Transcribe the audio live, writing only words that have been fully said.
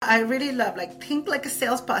I really love, like, think like a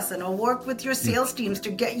salesperson or work with your sales teams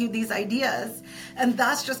to get you these ideas. And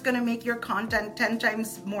that's just going to make your content 10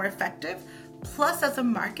 times more effective. Plus, as a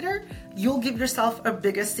marketer, you'll give yourself a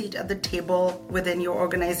bigger seat at the table within your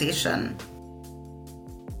organization.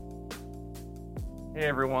 Hey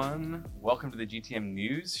everyone, welcome to the GTM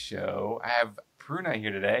News Show. I have Poorna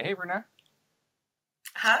here today. Hey Poorna.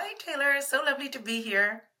 Hi Taylor, so lovely to be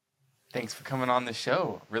here. Thanks for coming on the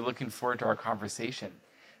show. We're looking forward to our conversation.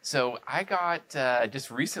 So I got, just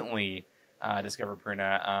recently discovered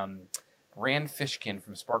Poorna. Rand Fishkin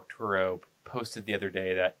from Spark Turo posted the other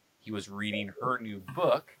day that he was reading her new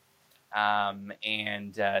book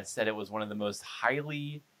and said it was one of the most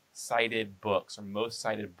highly cited books or most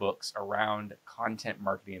cited books around content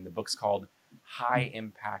marketing. The book's called High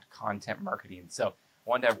Impact Content Marketing. So I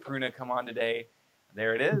wanted to have Poorna come on today.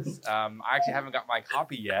 There it is. I actually haven't got my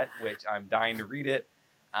copy yet, which I'm dying to read it.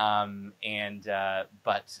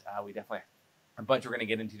 But we definitely have a bunch we're going to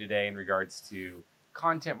get into today in regards to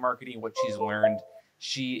content marketing, what she's learned.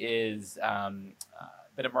 She is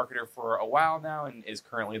been a marketer for a while now and is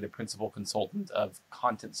currently the principal consultant of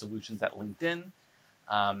content solutions at LinkedIn.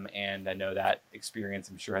 And I know that experience,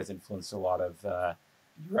 I'm sure, has influenced a lot of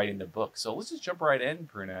you writing the book. So let's just jump right in,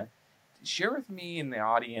 Poorna. Share with me and the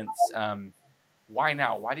audience, why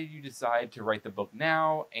now? Why did you decide to write the book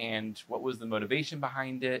now? And what was the motivation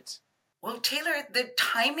behind it? Well, Taylor, the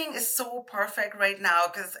timing is so perfect right now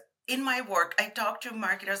because in my work, I talk to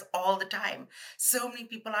marketers all the time. So many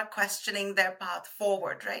people are questioning their path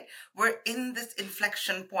forward, right? We're in this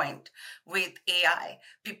inflection point with AI.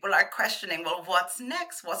 People are questioning, well, what's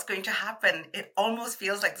next? What's going to happen? It almost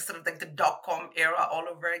feels like sort of like the dot-com era all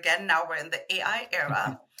over again. Now we're in the AI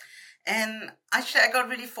era. And actually, I got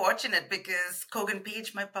really fortunate because Kogan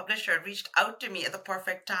Page, my publisher, reached out to me at the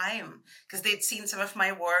perfect time because they'd seen some of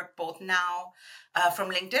my work, both now from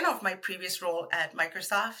LinkedIn of my previous role at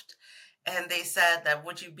Microsoft. And they said that,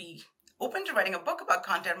 would you be open to writing a book about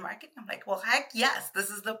content marketing? I'm like, well, heck yes, this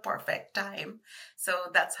is the perfect time. So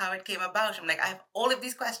that's how it came about. I'm like, I have all of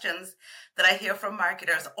these questions that I hear from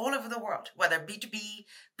marketers all over the world, whether B2B,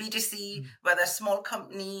 B2C, whether small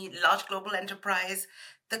company, large global enterprise.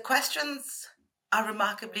 The questions are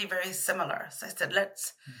remarkably very similar. So I said,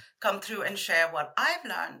 let's come through and share what I've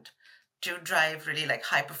learned to drive really like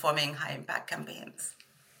high performing, high impact campaigns.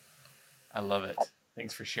 I love it.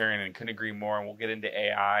 Thanks for sharing and couldn't agree more. And we'll get into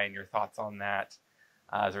AI and your thoughts on that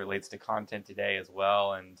as it relates to content today as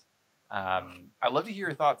well. And I'd love to hear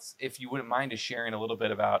your thoughts, if you wouldn't mind, just sharing a little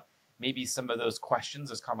bit about maybe some of those questions,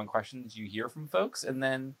 those common questions you hear from folks. And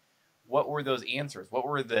then what were those answers? What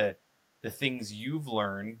were the things you've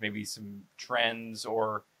learned, maybe some trends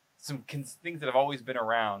or some things that have always been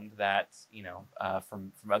around that, you know,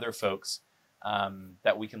 from other folks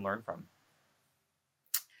that we can learn from?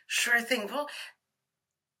 Sure thing. Well,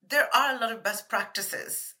 there are a lot of best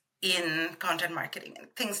practices in content marketing.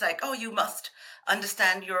 Things like, oh, you must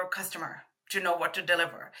understand your customer to know what to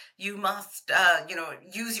deliver. You must,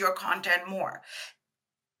 use your content more.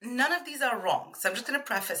 None of these are wrong. So I'm just going to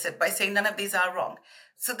preface it by saying none of these are wrong.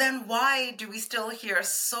 So then why do we still hear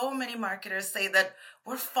so many marketers say that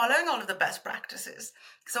we're following all of the best practices?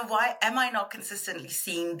 So why am I not consistently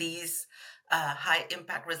seeing these high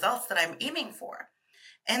impact results that I'm aiming for?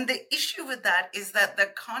 And the issue with that is that the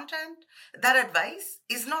content, that advice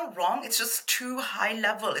is not wrong. It's just too high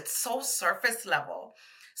level. It's so surface level.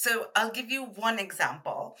 So I'll give you one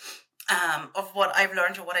example of what I've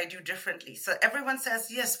learned or what I do differently. So everyone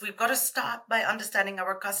says, yes, we've got to start by understanding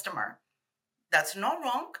our customer. That's not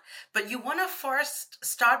wrong, but you want to first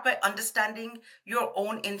start by understanding your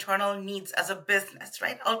own internal needs as a business,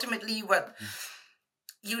 right? Ultimately, what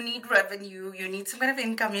you need revenue, you need some kind of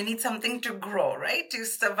income, you need something to grow, right? To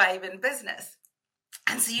survive in business.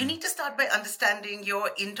 And so you need to start by understanding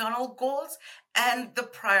your internal goals and the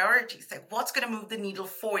priorities, like what's going to move the needle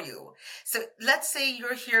for you. So let's say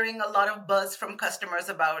you're hearing a lot of buzz from customers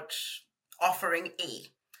about offering A,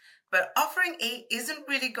 but offering A isn't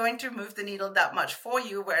really going to move the needle that much for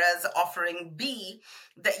you, whereas offering B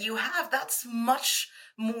that you have, that's much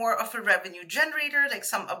more of a revenue generator. Like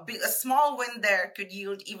a small win there could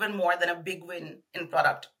yield even more than a big win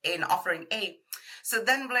in offering A. So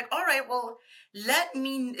then we're like, all right, well,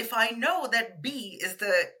 if I know that B is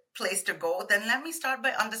the place to go, then let me start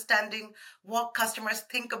by understanding what customers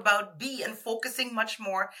think about B and focusing much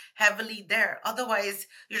more heavily there. Otherwise,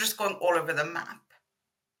 you're just going all over the map.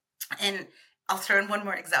 And I'll throw in one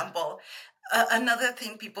more example. Another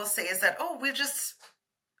thing people say is that, oh, we'll just,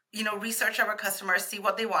 research our customers, see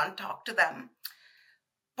what they want, talk to them.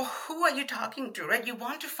 But who are you talking to, right? You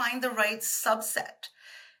want to find the right subset.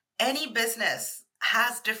 Any business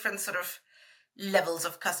has different sort of levels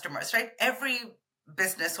of customers, right? Every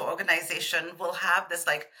business or organization will have this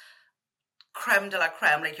like creme de la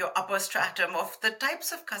creme, like your upper stratum of the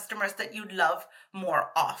types of customers that you love more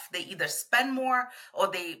of. They either spend more or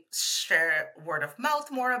they share word of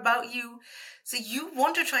mouth more about you. So you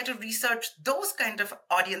want to try to research those kind of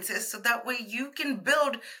audiences so that way you can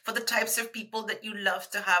build for the types of people that you love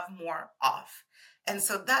to have more of. And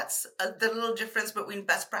so that's the little difference between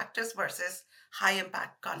best practice versus high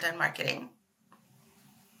impact content marketing.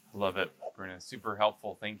 Love it, Bruna. Super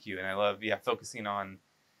helpful. Thank you. And I love, focusing on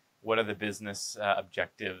what are the business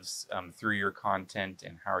objectives through your content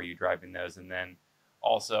and how are you driving those, and then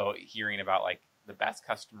also hearing about like the best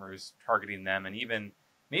customers, targeting them, and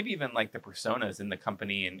maybe even like the personas in the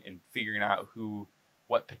company, and figuring out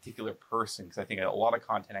what particular person, because I think a lot of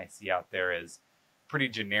content I see out there is pretty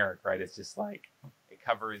generic, right? It's just like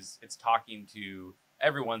it's talking to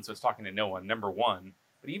everyone, so it's talking to no one, number one.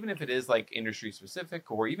 But even if it is like industry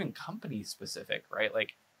specific or even company specific, right?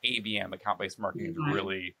 Like ABM, account-based marketing, is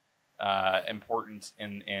really important,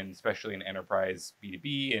 and especially in enterprise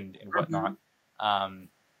B2B and whatnot. And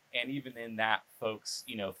even in that, folks,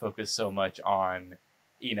 focus so much on,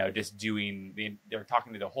 just they're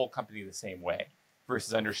talking to the whole company the same way,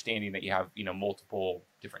 versus understanding that you have, multiple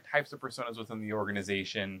different types of personas within the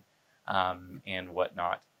organization, and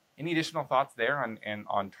whatnot. Any additional thoughts there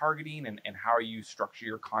on targeting and how you structure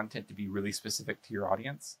your content to be really specific to your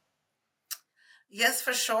audience? Yes,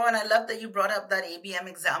 for sure. And I love that you brought up that ABM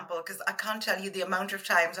example, because I can't tell you the amount of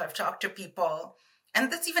times I've talked to people.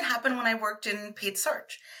 And this even happened when I worked in paid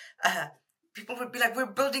search. People would be like, we're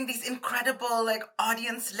building these incredible like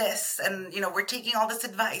audience lists, and, we're taking all this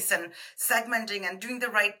advice and segmenting and doing the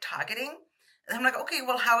right targeting. And I'm like, okay,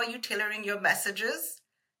 well, how are you tailoring your messages?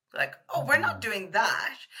 Like, oh, we're not doing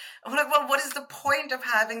that. I'm like, well, what is the point of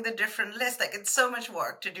having the different list? Like, it's so much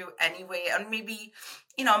work to do anyway. And maybe,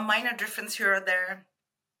 a minor difference here or there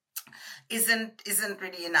isn't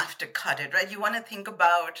really enough to cut it, right? You want to think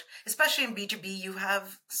about, especially in B2B, you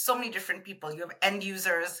have so many different people. You have end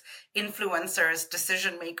users, influencers,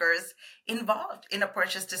 decision makers involved in a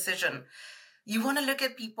purchase decision. You want to look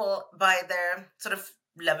at people by their sort of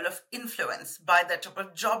level of influence, by their type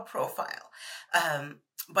of job profile,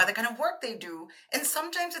 by the kind of work they do. And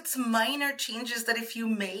sometimes it's minor changes that if you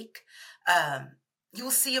make,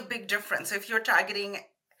 you'll see a big difference. So if you're targeting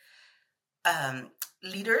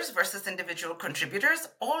leaders versus individual contributors,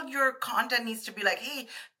 all your content needs to be like, hey,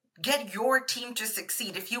 get your team to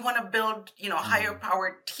succeed. If you want to build, higher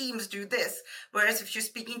powered teams, do this. Whereas if you're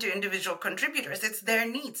speaking to individual contributors, it's their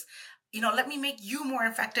needs. Let me make you more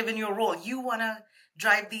effective in your role. You want to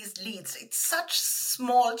drive these leads. It's such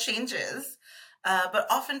small changes, but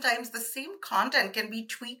oftentimes the same content can be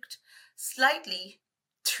tweaked slightly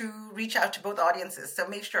to reach out to both audiences. So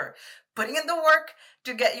make sure putting in the work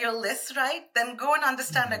to get your list right, then go and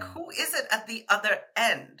understand like who is it at the other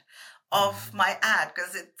end of my ad,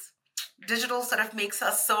 because it's digital sort of makes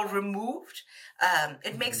us so removed.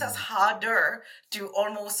 It makes us harder to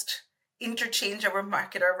almost interchange our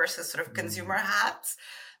marketer versus sort of consumer hats.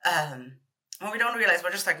 When we don't realize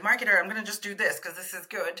we're just like, marketer, I'm going to just do this because this is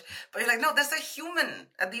good. But you're like, no, there's a human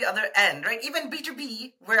at the other end, right? Even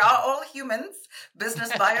B2B, we are all humans,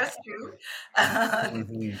 business buyers too.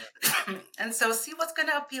 And so see what's going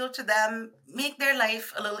to appeal to them, make their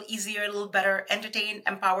life a little easier, a little better, entertain,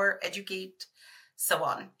 empower, educate, so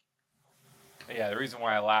on. Yeah, the reason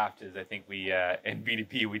why I laughed is I think we, in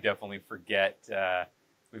B2B, we definitely forget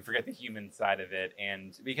the human side of it.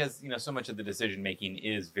 And because, so much of the decision making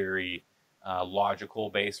is very logical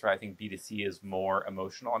based, right? I think B2C is more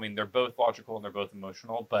emotional. I mean, they're both logical and they're both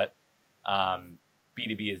emotional, but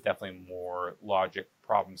B2B is definitely more logic,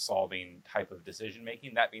 problem solving type of decision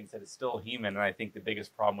making. That being said, it's still human. And I think the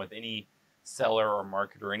biggest problem with any seller or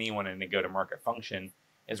marketer or anyone in a go-to-market function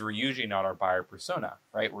is we're usually not our buyer persona,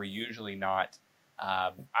 right? We're usually not,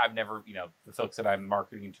 I've never, the folks that I'm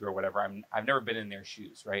marketing to or whatever, I've never been in their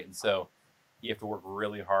shoes, right? And so you have to work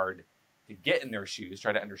really hard to get in their shoes,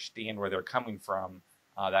 try to understand where they're coming from.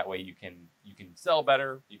 That way you can sell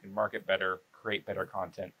better, you can market better, create better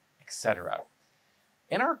content, etc.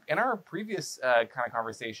 In our previous kind of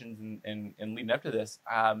conversations and leading up to this,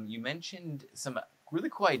 you mentioned some really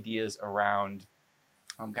cool ideas around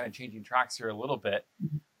kind of changing tracks here a little bit,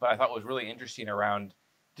 but I thought was really interesting around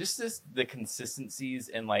just the consistencies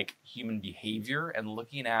in like human behavior and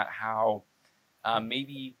looking at how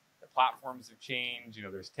maybe the platforms have changed.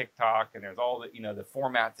 There's TikTok and there's all the the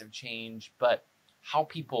formats have changed, but how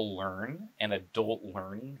people learn and adult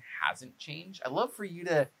learning hasn't changed. I'd love for you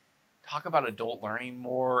to talk about adult learning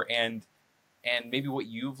more and and maybe what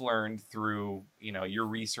you've learned through, your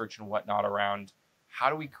research and whatnot around how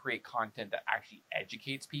do we create content that actually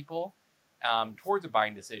educates people towards a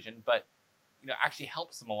buying decision, but actually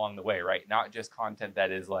helps them along the way, right? Not just content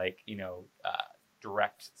that is like,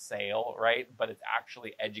 direct sale, right? But it's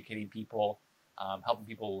actually educating people, helping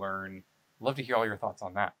people learn. Love to hear all your thoughts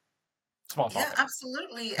on that. Small Yeah, topic.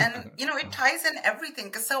 absolutely. And, it ties in everything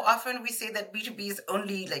because so often we say that B2B is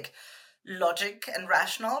only like logic and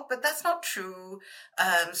rational, but that's not true.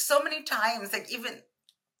 So many times, like even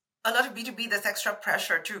a lot of B2B, there's extra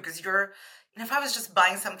pressure too, because if I was just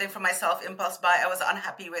buying something for myself, impulse buy, I was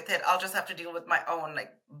unhappy with it, I'll just have to deal with my own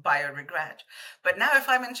like buyer regret. But now if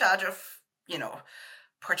I'm in charge of,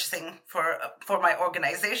 purchasing for my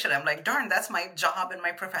organization, I'm like, darn, that's my job and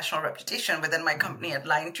my professional reputation within my company at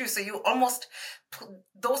Line 2. So you almost,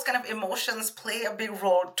 those kind of emotions play a big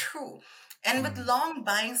role too. And with long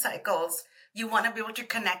buying cycles, you want to be able to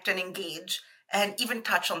connect and engage and even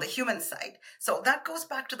touch on the human side. So that goes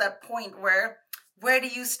back to that point where do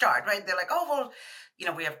you start, right? They're like, oh,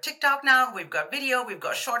 well, we have TikTok now, we've got video, we've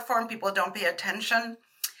got short form, people don't pay attention.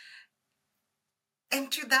 And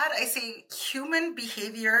to that, I say human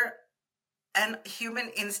behavior and human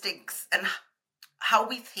instincts and how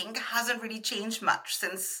we think hasn't really changed much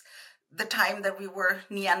since the time that we were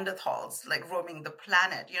Neanderthals, like roaming the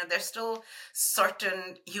planet. There's still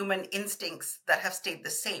certain human instincts that have stayed the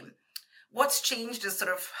same. What's changed is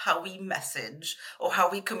sort of how we message or how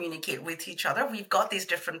we communicate with each other. We've got these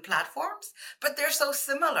different platforms, but they're so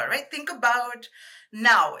similar, right? Think about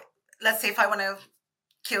now, let's say if I want to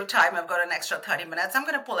kill time, I've got an extra 30 minutes, I'm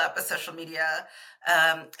going to pull up a social media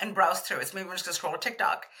and browse through it. Maybe I'm just going to scroll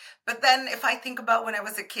TikTok. But then if I think about when I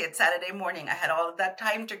was a kid, Saturday morning, I had all of that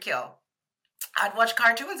time to kill. I'd watch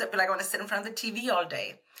cartoons. I'd be like, I want to sit in front of the TV all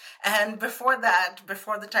day. And before that,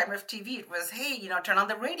 before the time of TV, it was, hey, turn on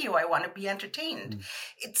the radio. I want to be entertained.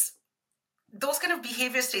 It's those kind of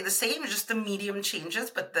behaviors stay the same. Just the medium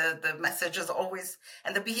changes, but the message is always,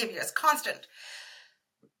 and the behavior is constant.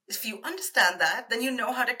 If you understand that, then you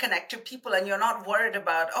know how to connect to people and you're not worried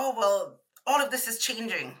about, oh, well, all of this is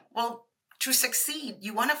changing. Well, to succeed,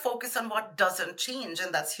 you want to focus on what doesn't change,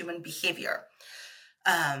 and that's human behavior.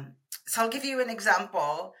 So I'll give you an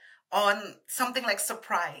example on something like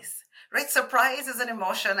surprise, right? Surprise is an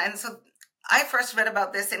emotion. And so I first read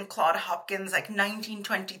about this in Claude Hopkins' like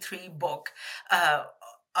 1923 book on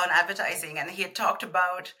advertising. And he had talked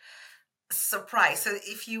about surprise. So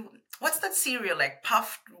what's that cereal, like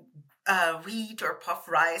puffed wheat or puffed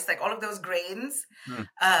rice, like all of those grains?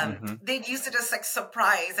 They'd use it as like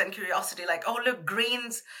surprise and curiosity, like, oh, look,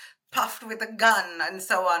 grains puffed with a gun and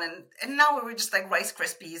so on. And now we're just like Rice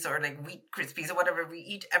Krispies or like Wheat Krispies or whatever we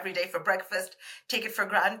eat every day for breakfast, take it for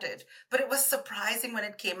granted. But it was surprising when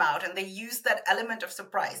it came out, and they used that element of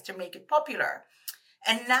surprise to make it popular.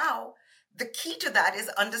 And now the key to that is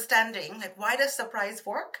understanding, like, why does surprise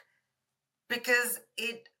work? Because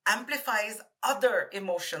it amplifies other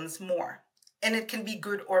emotions more, and it can be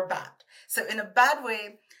good or bad. So in a bad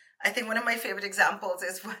way, I think one of my favorite examples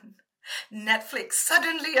is when Netflix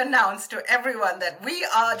suddenly announced to everyone that we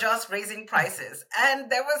are just raising prices, and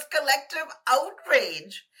there was collective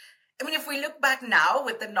outrage. I mean, if we look back now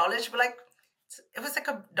with the knowledge, we're like, it was like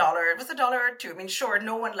 $1. It was $1 or $2. I mean, sure,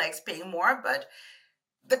 no one likes paying more, but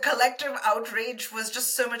the collective outrage was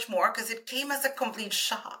just so much more because it came as a complete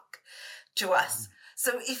shock to us.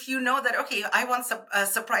 So if you know that, okay, I want a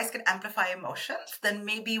surprise can amplify emotions, then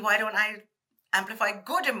maybe why don't I amplify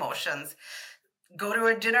good emotions? Go to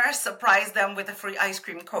a dinner, surprise them with a free ice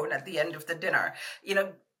cream cone at the end of the dinner.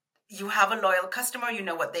 You have a loyal customer, you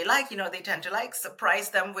know what they like, they tend to like, surprise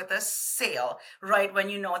them with a sale right when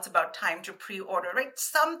you know it's about time to pre-order, right?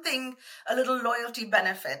 Something, a little loyalty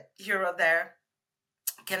benefit here or there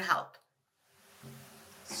can help.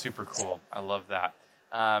 Super cool. I love that.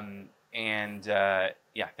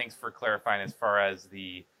 Thanks for clarifying as far as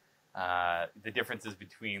the differences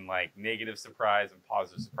between like negative surprise and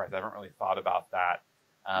positive surprise. I haven't really thought about that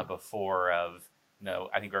before.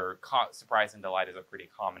 I think surprise and delight is a pretty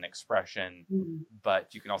common expression,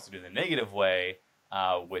 but you can also do it the negative way,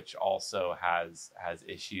 which also has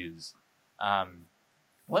issues.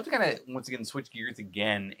 Love to kind of once again switch gears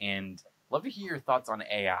again, and love to hear your thoughts on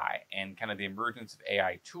AI and kind of the emergence of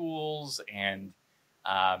AI tools and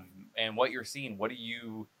what you're seeing.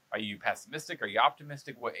 Are you pessimistic? Are you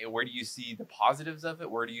optimistic? Where do you see the positives of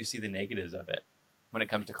it? Where do you see the negatives of it when it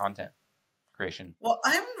comes to content creation? Well,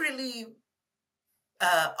 I'm really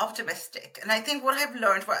optimistic, and I think what I've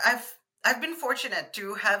learned, I've been fortunate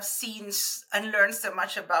to have seen and learned so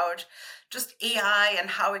much about just AI and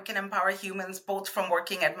how it can empower humans, both from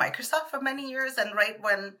working at Microsoft for many years and right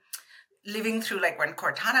when living through like when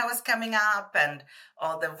Cortana was coming up and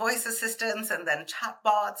all the voice assistants and then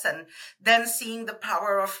chatbots, and then seeing the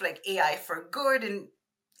power of like AI for good in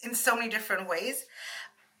so many different ways.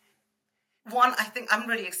 One, I think I'm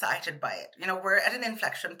really excited by it. We're at an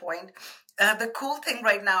inflection point. The cool thing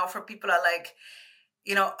right now for people are like,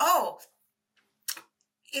 oh,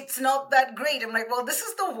 it's not that great. I'm like, well, this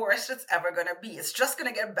is the worst it's ever going to be. It's just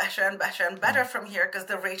going to get better and better and better from here because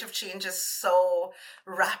the rate of change is so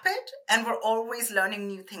rapid and we're always learning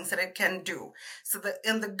new things that it can do. So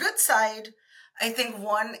in the good side, I think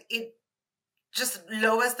one, it just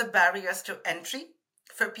lowers the barriers to entry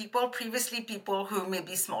for people. Previously, people who may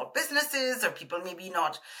be small businesses or people maybe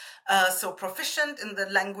not so proficient in the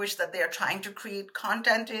language that they are trying to create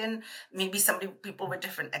content in, maybe people with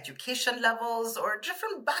different education levels or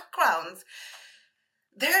different backgrounds,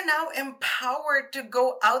 they're now empowered to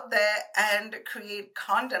go out there and create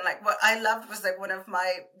content. Like what I loved was like one of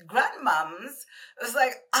my grandmoms was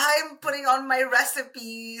like, I'm putting on my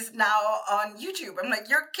recipes now on YouTube. I'm like,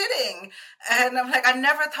 you're kidding. And I'm like, I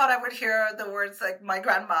never thought I would hear the words like my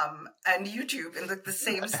grandmom and YouTube in the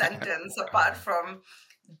same sentence, apart from,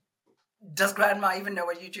 does grandma even know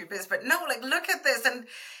what YouTube is? But no, like, look at this. And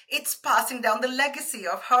it's passing down the legacy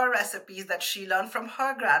of her recipes that she learned from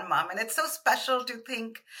her grandmom. And it's so special to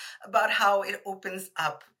think about how it opens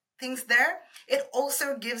up things there. It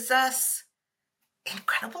also gives us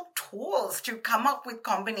incredible tools to come up with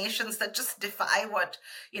combinations that just defy what,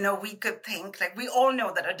 we could think. Like, we all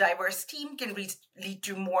know that a diverse team can lead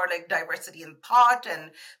to more like diversity in thought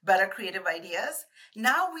and better creative ideas.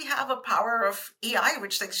 Now we have a power of AI,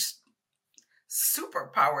 which like just super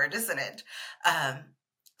powered, isn't it?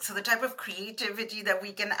 So the type of creativity that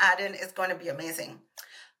we can add in is going to be amazing.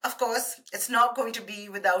 Of course, it's not going to be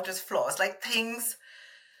without its flaws. Like, things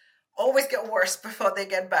always get worse before they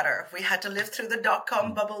get better. We had to live through the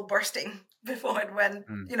dot-com bubble bursting before it went,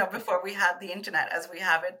 before we had the internet as we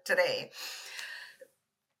have it today.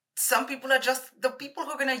 Some people are just the people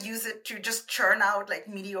who are going to use it to just churn out like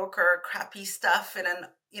mediocre, crappy stuff in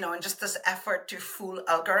in just this effort to fool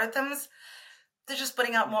algorithms. They're just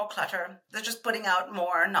putting out more clutter. They're just putting out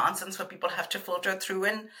more nonsense for people have to filter through,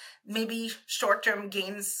 and maybe short-term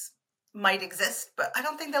gains might exist, but I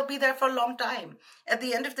don't think they'll be there for a long time. At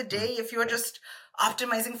the end of the day, if you're just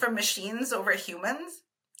optimizing for machines over humans,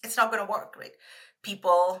 it's not going to work, right?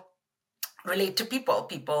 People relate to people.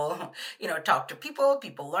 People, talk to people.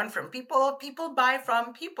 People learn from people. People buy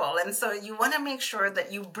from people. And so you want to make sure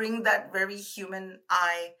that you bring that very human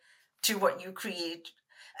eye to what you create.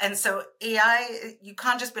 And so AI, you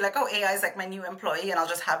can't just be like, oh, AI is like my new employee and I'll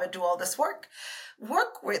just have it do all this work.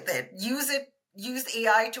 Work with it. Use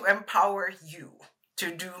AI to empower you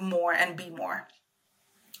to do more and be more.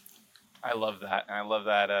 I love that. And I love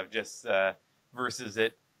that of just versus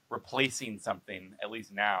it replacing something. At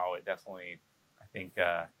least now, it definitely, I think,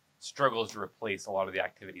 struggles to replace a lot of the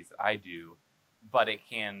activities that I do. But it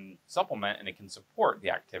can supplement and it can support the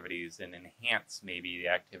activities and enhance maybe the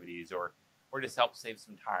activities or just help save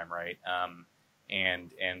some time, right?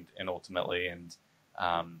 And ultimately,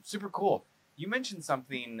 super cool. You mentioned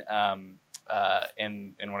something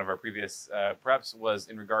in one of our previous preps was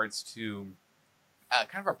in regards to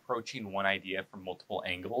kind of approaching one idea from multiple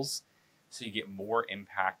angles so you get more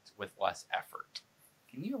impact with less effort.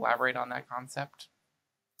 Can you elaborate on that concept?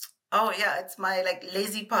 Oh yeah, it's my like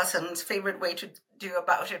lazy person's favorite way to do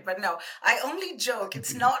about it. But no, I only joke.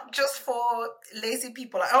 It's not just for lazy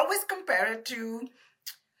people. I always compare it to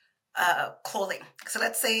clothing. So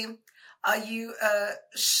let's say, are you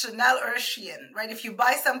Chanel or Shein, right? If you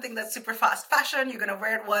buy something that's super fast fashion, you're going to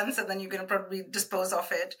wear it once and then you're going to probably dispose of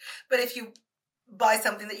it. But if you buy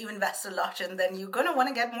something that you invest a lot in, then you're going to want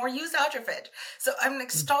to get more use out of it. So I'm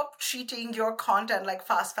like, stop treating your content like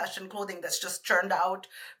fast fashion clothing that's just churned out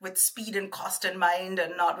with speed and cost in mind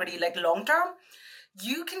and not really like long term.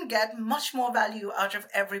 You can get much more value out of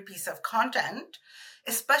every piece of content,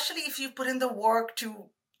 especially if you put in the work to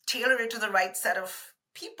tailor it to the right set of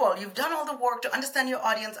people. You've done all the work to understand your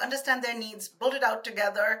audience, understand their needs, build it out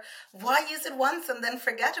together. Why use it once and then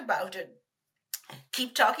forget about it?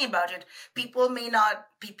 Keep talking about it. People may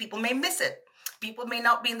miss it. People may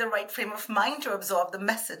not be in the right frame of mind to absorb the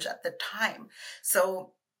message at the time.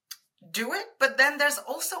 So do it. But then there's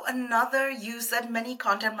also another use that many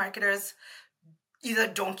content marketers either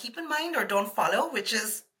don't keep in mind or don't follow, which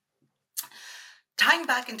is tying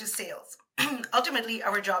back into sales. Ultimately,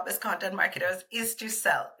 our job as content marketers is to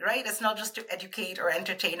sell, right? It's not just to educate or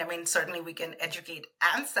entertain. I mean, certainly we can educate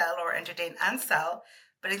and sell or entertain and sell.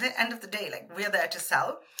 But at the end of the day, like, we're there to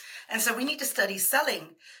sell. And so we need to study selling.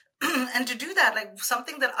 And to do that, like,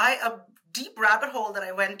 something that I deep rabbit hole that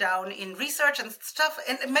I went down in research and stuff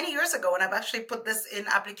and many years ago, and I've actually put this in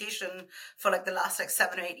application for like the last like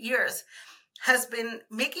 7 or 8 years, has been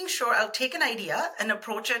making sure I'll take an idea and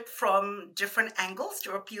approach it from different angles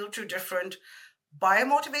to appeal to different buyer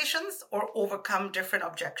motivations or overcome different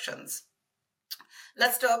objections.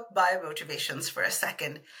 Let's talk buyer motivations for a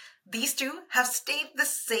second. These two have stayed the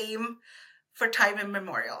same for time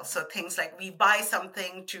immemorial. So things like we buy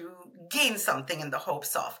something to gain something in the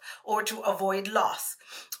hopes of, or to avoid loss,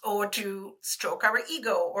 or to stroke our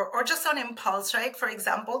ego, or just on impulse, right? For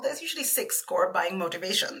example, there's usually 6 core buying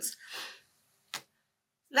motivations.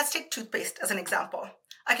 Let's take toothpaste as an example.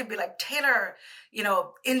 I could be like, Taylor,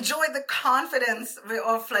 enjoy the confidence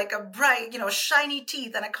of like a bright, shiny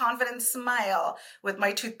teeth and a confident smile with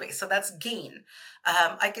my toothpaste. So that's gain.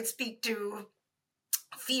 I could speak to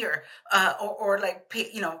fear or like,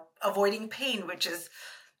 avoiding pain, which is,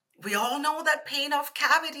 we all know that pain of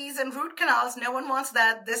cavities and root canals. No one wants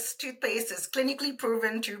that. This toothpaste is clinically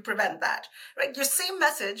proven to prevent that, right? Your same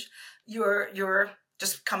message, you're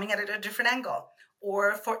just coming at it at a different angle.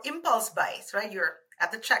 Or for impulse buys, right? You're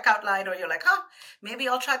at the checkout line, or you're like, maybe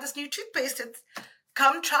I'll try this new toothpaste.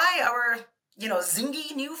 Come try our,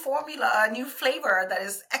 zingy new formula, new flavor that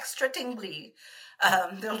is extra tingly.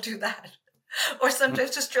 They'll do that. Or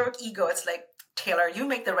sometimes to stroke ego, it's like, Taylor, you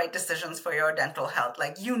make the right decisions for your dental health.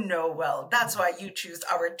 Like, well, that's why you choose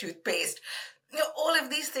our toothpaste. All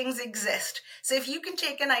of these things exist. So if you can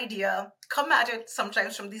take an idea, come at it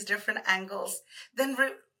sometimes from these different angles, then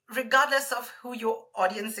regardless of who your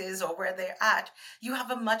audience is or where they're at, you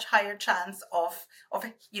have a much higher chance of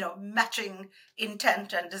matching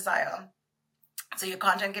intent and desire. So your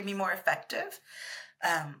content can be more effective.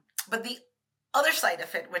 But the other side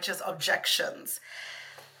of it, which is objections,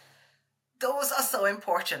 those are so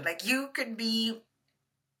important. Like, you could be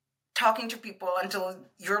talking to people until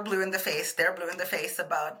you're blue in the face, they're blue in the face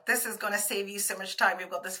about, this is going to save you so much time. We've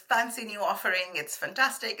got this fancy new offering. It's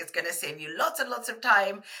fantastic. It's going to save you lots and lots of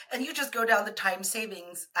time. And you just go down the time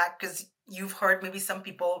savings act because you've heard maybe some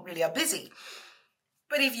people really are busy.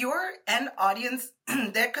 But if you're an audience,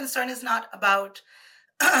 their concern is not about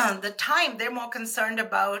the time. They're more concerned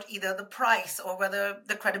about either the price or whether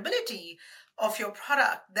the credibility of your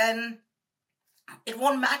product, then it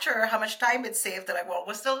won't matter how much time it saved. They're like, well,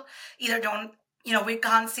 we still either we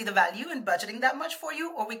can't see the value in budgeting that much for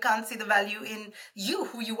you, or we can't see the value in you,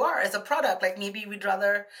 who you are as a product. Like, maybe we'd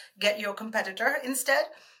rather get your competitor instead.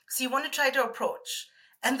 So you want to try to approach.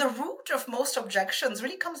 And the root of most objections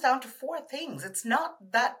really comes down to 4 things. It's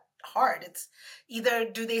not that hard. It's either,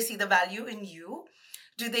 do they see the value in you?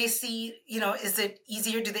 Do they see, is it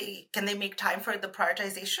easier? Can they make time for the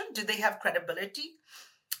prioritization? Do they have credibility?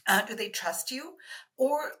 Do they trust you?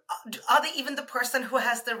 Or are they even the person who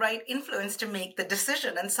has the right influence to make the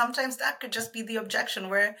decision? And sometimes that could just be the objection,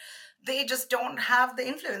 where they just don't have the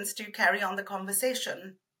influence to carry on the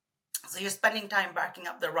conversation. So you're spending time barking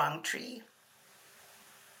up the wrong tree.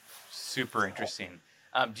 Super interesting.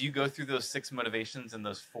 Do you go through those 6 motivations and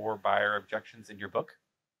those 4 buyer objections in your book?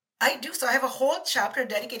 I do. So I have a whole chapter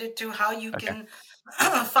dedicated to how you can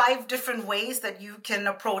 5 different ways that you can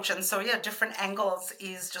approach. And so, different angles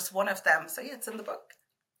is just one of them. So it's in the book.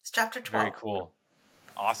 It's chapter 12. Very cool.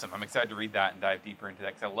 Awesome. I'm excited to read that and dive deeper into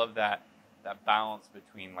that, because I love that balance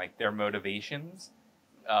between like their motivations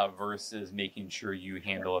versus making sure you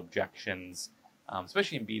handle objections,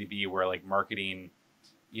 especially in B2B, where like marketing,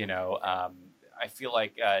 I feel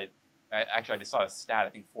like, I just saw a stat. I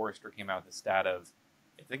think Forrester came out with a stat of,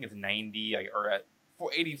 I think it's 90 or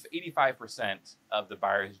 85% of the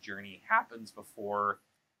buyer's journey happens before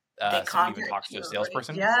someone even talks to a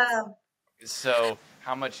salesperson. Right? Yeah. So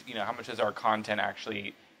how much is our content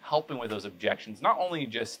actually helping with those objections? Not only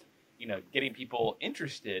just, getting people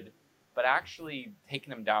interested, but actually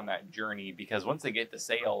taking them down that journey, because once they get to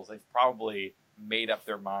sales, they've probably made up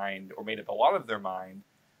their mind, or made up a lot of their mind.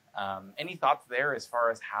 Any thoughts there as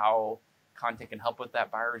far as how content can help with that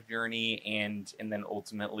buyer's journey and then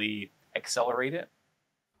ultimately accelerate it?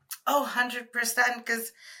 Oh, 100%.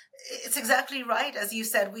 Because it's exactly right. As you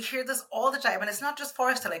said, we hear this all the time. And it's not just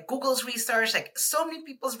Forrester, like Google's research, like so many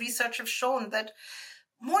people's research have shown that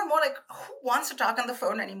more and more, like, who wants to talk on the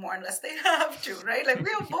phone anymore unless they have to, right? Like,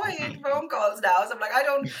 we avoid phone calls now. So I'm like, I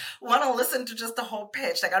don't want to listen to just the whole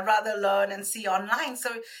pitch. Like, I'd rather learn and see online.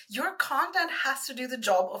 So your content has to do the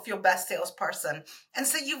job of your best salesperson. And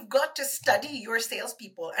so you've got to study your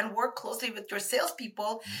salespeople and work closely with your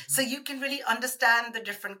salespeople so you can really understand the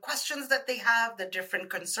different questions that they have, the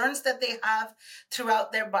different concerns that they have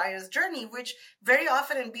throughout their buyer's journey, which very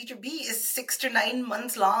often in B2B is 6 to 9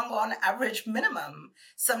 months long on average minimum.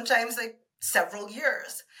 Sometimes like several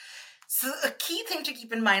years. So a key thing to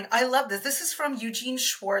keep in mind, I love this. This is from Eugene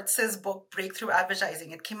Schwartz's book, Breakthrough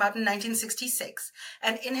Advertising. It came out in 1966.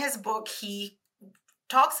 And in his book, he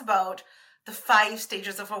talks about the 5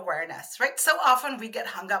 stages of awareness, right? So often we get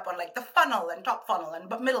hung up on like the funnel and top funnel and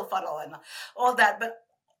middle funnel and all that. But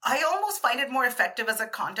I almost find it more effective as a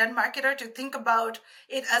content marketer to think about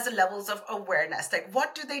it as levels of awareness. Like,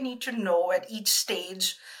 what do they need to know at each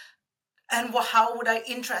stage? And how would I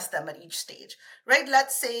interest them at each stage, right?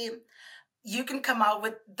 Let's say you can come out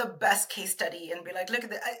with the best case study and be like, look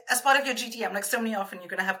at as part of your GTM, like so many often you're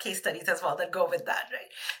going to have case studies as well that go with that, right?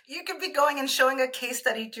 You could be going and showing a case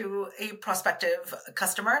study to a prospective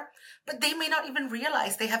customer, but they may not even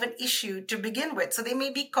realize they have an issue to begin with. So they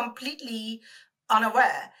may be completely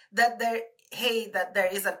unaware that there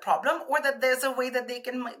is a problem or that there's a way that they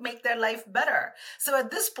can make their life better. So at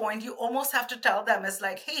this point, you almost have to tell them, it's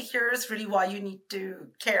like, hey, here's really why you need to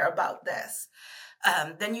care about this.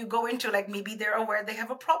 Then you go into like, maybe they're aware they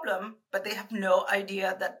have a problem, but they have no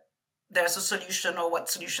idea that there's a solution or what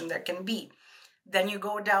solution there can be. Then you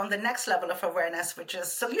go down the next level of awareness, which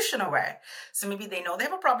is solution aware. So maybe they know they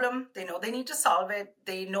have a problem. They know they need to solve it.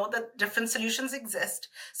 They know that different solutions exist.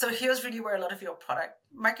 So here's really where a lot of your product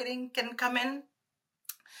marketing can come in.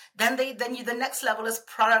 Then the next level is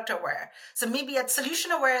product aware. So maybe at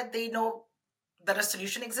solution aware, they know that a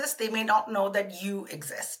solution exists. They may not know that you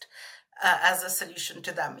exist as a solution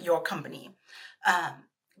to them, your company.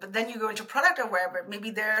 But then you go into product aware, but maybe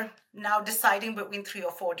they're now deciding between 3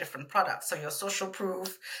 or 4 different products. So your social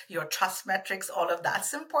proof, your trust metrics, all of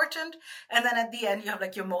that's important. And then at the end, you have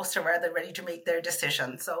like your most aware, they're ready to make their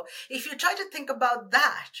decision. So if you try to think about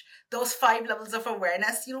that, those 5 levels of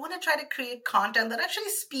awareness, you want to try to create content that actually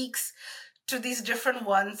speaks to these different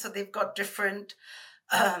ones. So they've got different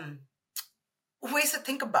ways to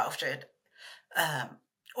think about it.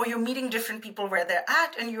 Or you're meeting different people where they're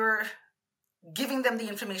at and you're giving them the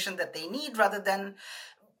information that they need, rather than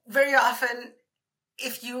very often,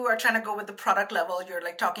 if you are trying to go with the product level, you're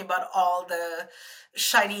like talking about all the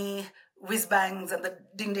shiny whiz bangs and the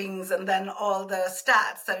ding dings and then all the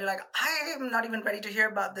stats that you're like, I am not even ready to hear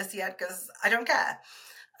about this yet because I don't care.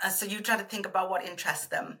 So you try to think about what interests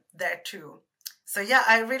them there too. So yeah,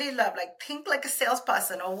 I really love, like, think like a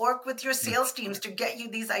salesperson or work with your sales teams to get you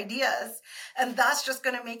these ideas. And that's just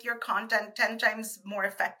going to make your content 10 times more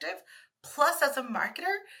effective. Plus, as a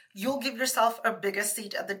marketer, you'll give yourself a bigger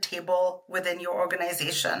seat at the table within your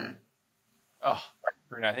organization. Oh,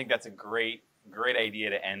 Bruna, I think that's a great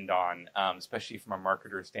idea to end on, especially from a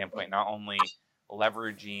marketer standpoint. Not only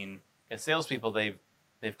leveraging, as salespeople,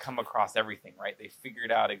 they've come across everything, right? They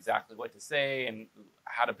figured out exactly what to say and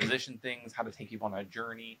how to position things, how to take people on a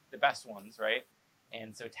journey, the best ones, right?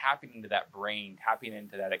 And so tapping into that brain, tapping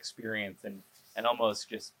into that experience, and almost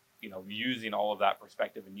just, using all of that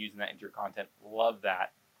perspective and using that into your content. Love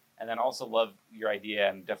that. And then also love your idea.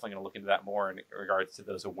 I'm definitely going to look into that more in regards to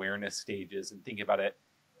those awareness stages and think about it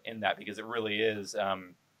in that, because it really is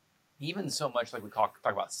even so much like we talk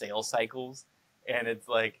about sales cycles. And it's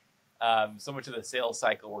like so much of the sales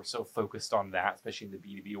cycle, we're so focused on that, especially in the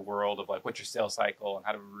B2B world of like, what's your sales cycle and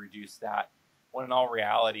how do we reduce that? When in all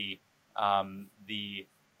reality,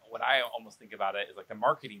 what I almost think about it is like the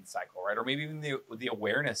marketing cycle, right? Or maybe even the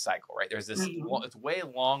awareness cycle, right? There's this, it's way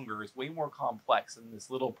longer, it's way more complex than this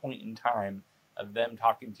little point in time of them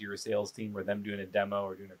talking to your sales team or them doing a demo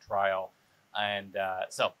or doing a trial. And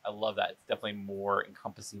so I love that. It's definitely more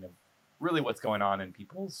encompassing of really what's going on in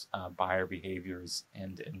people's buyer behaviors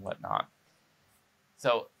and whatnot.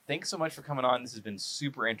 So thanks so much for coming on. This has been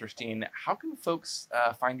super interesting. How can folks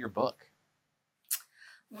find your book?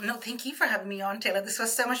 No, thank you for having me on, Taylor. This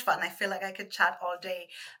was so much fun. I feel like I could chat all day.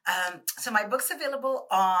 So my book's available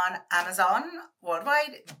on Amazon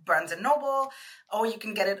worldwide, Barnes & Noble, or you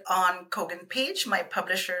can get it on Kogan Page, my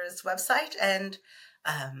publisher's website. And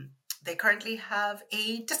they currently have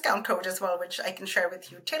a discount code as well, which I can share with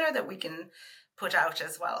you, Taylor, that we can put out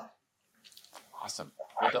as well. Awesome.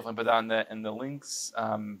 We'll definitely put that in the links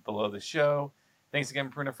below the show. Thanks again,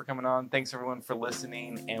 Bruna, for coming on. Thanks, everyone, for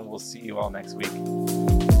listening, and we'll see you all next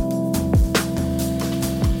week.